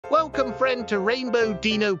Welcome friend to Rainbow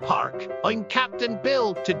Dino Park. I'm Captain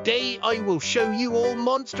Bill. Today I will show you all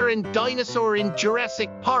monster and dinosaur in Jurassic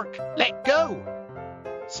Park. Let go!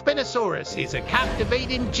 Spinosaurus is a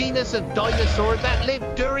captivating genus of dinosaur that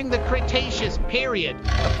lived during the Cretaceous period,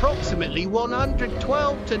 approximately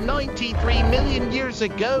 112 to 93 million years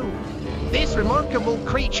ago. This remarkable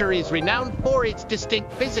creature is renowned for its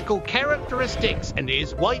distinct physical characteristics and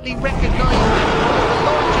is widely recognized as one of the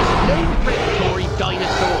largest known predatory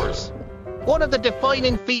dinosaurs. One of the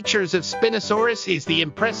defining features of Spinosaurus is the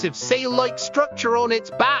impressive sail-like structure on its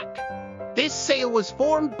back. This sail was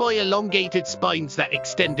formed by elongated spines that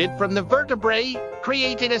extended from the vertebrae,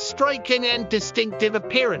 creating a striking and distinctive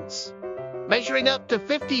appearance. Measuring up to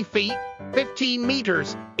 50 feet, 15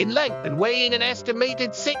 meters, in length and weighing an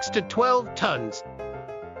estimated 6 to 12 tons.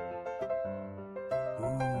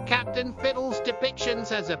 Captain Fiddle's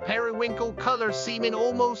depictions as a periwinkle color seeming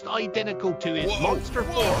almost identical to his monster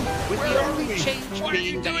form, with the only change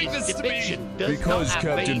being that his depiction does not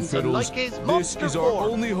have veins unlike his monster this is form. our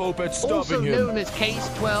only hope at stopping him. Also known as Case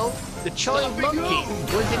 12, the child monkey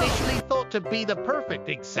was initially thought to be the perfect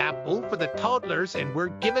example for the toddlers and were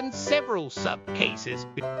given several sub-cases.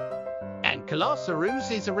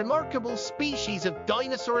 Ankylosaurus is a remarkable species of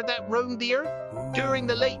dinosaur that roamed the Earth during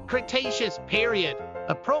the late Cretaceous period,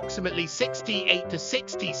 approximately 68 to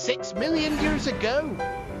 66 million years ago.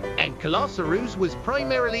 Ankylosaurus was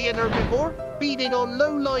primarily an herbivore, feeding on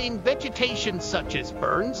low-lying vegetation such as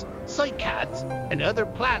ferns, cycads, and other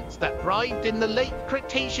plants that thrived in the late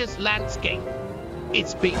Cretaceous landscape.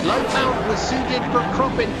 Its big light mouth was suited for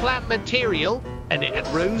cropping plant material, and it had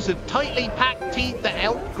rows of tightly packed teeth that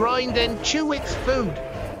helped grind and chew its food.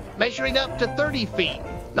 Measuring up to 30 feet,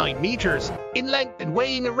 9 meters, in length and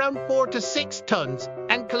weighing around 4 to 6 tons,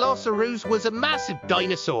 Ankylosaurus was a massive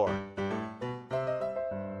dinosaur.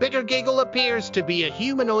 Bittergiggle appears to be a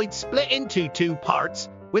humanoid split into two parts,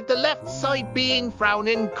 with the left side being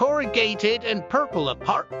frowning, corrugated and purple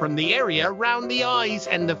apart from the area around the eyes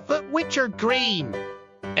and the foot, which are green,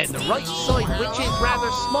 and the right side, which is rather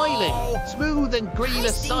smiling, smooth and green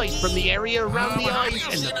aside from the area around the eyes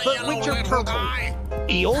and the foot, which are purple.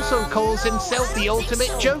 He also calls himself the ultimate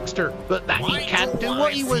jokester, but that he can't do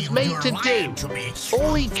what he was made to do.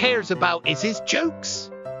 All he cares about is his jokes.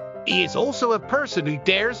 He is also a person who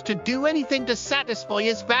dares to do anything to satisfy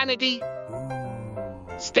his vanity.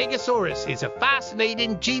 Stegosaurus is a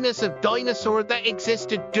fascinating genus of dinosaur that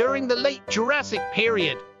existed during the late Jurassic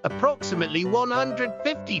period, approximately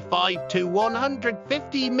 155 to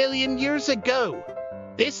 150 million years ago.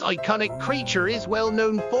 This iconic creature is well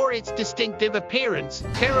known for its distinctive appearance,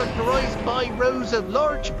 characterized by rows of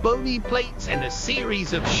large bony plates and a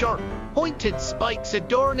series of sharp, pointed spikes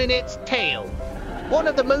adorning its tail. One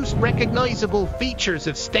of the most recognizable features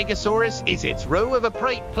of Stegosaurus is its row of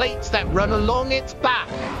upright plates that run along its back.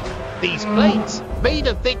 These plates, made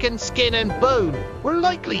of thickened skin and bone, were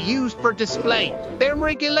likely used for display,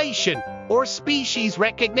 thermoregulation, or species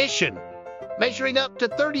recognition. Measuring up to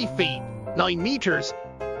 30 feet, 9 meters,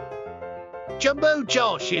 Jumbo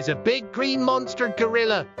Josh is a big green monster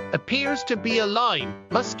gorilla, appears to be a lime,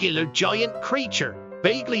 muscular giant creature,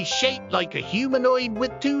 vaguely shaped like a humanoid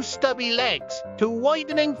with two stubby legs, two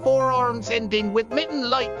widening forearms ending with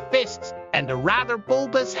mitten-like fists, and a rather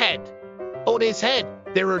bulbous head. On his head,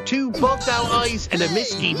 there are two bugged-out eyes and a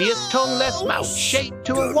mischievous tongueless mouth shaped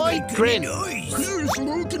to a wide grin. He's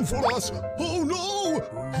looking for us! Oh no!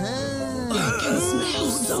 I can smell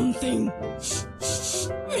something.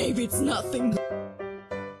 Maybe it's nothing.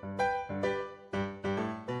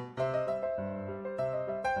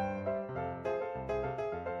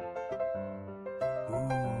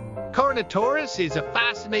 Carnotaurus is a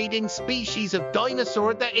fascinating species of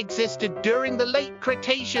dinosaur that existed during the late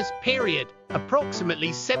Cretaceous period,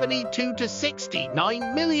 approximately 72 to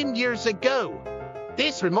 69 million years ago.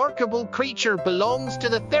 This remarkable creature belongs to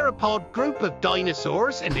the theropod group of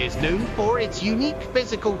dinosaurs and is known for its unique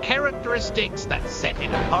physical characteristics that set it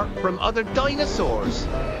apart from other dinosaurs.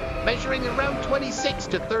 Measuring around 26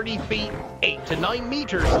 to 30 feet, 8 to 9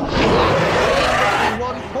 meters, it weighs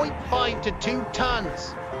roughly 1.5 to 2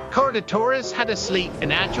 tons. Carnotaurus had a sleek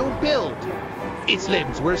and agile build. Its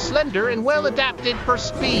limbs were slender and well adapted for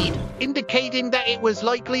speed, indicating that it was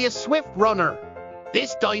likely a swift runner.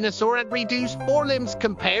 This dinosaur had reduced forelimbs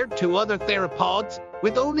compared to other theropods,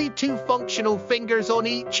 with only 2 functional fingers on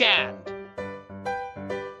each hand.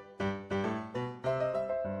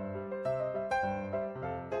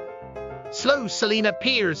 Slow Selene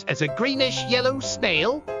appears as a greenish-yellow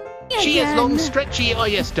snail. She has long, stretchy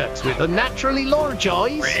eye ducts with unnaturally large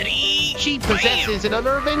eyes. She possesses an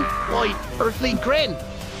unnerving, white, earthly grin.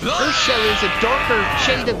 Her shell is a darker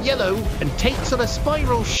shade of yellow and takes on a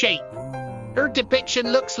spiral shape. Her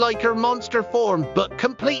depiction looks like her monster form, but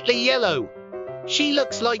completely yellow. She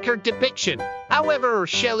looks like her depiction, however her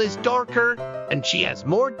shell is darker and she has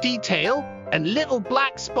more detail and little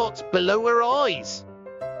black spots below her eyes.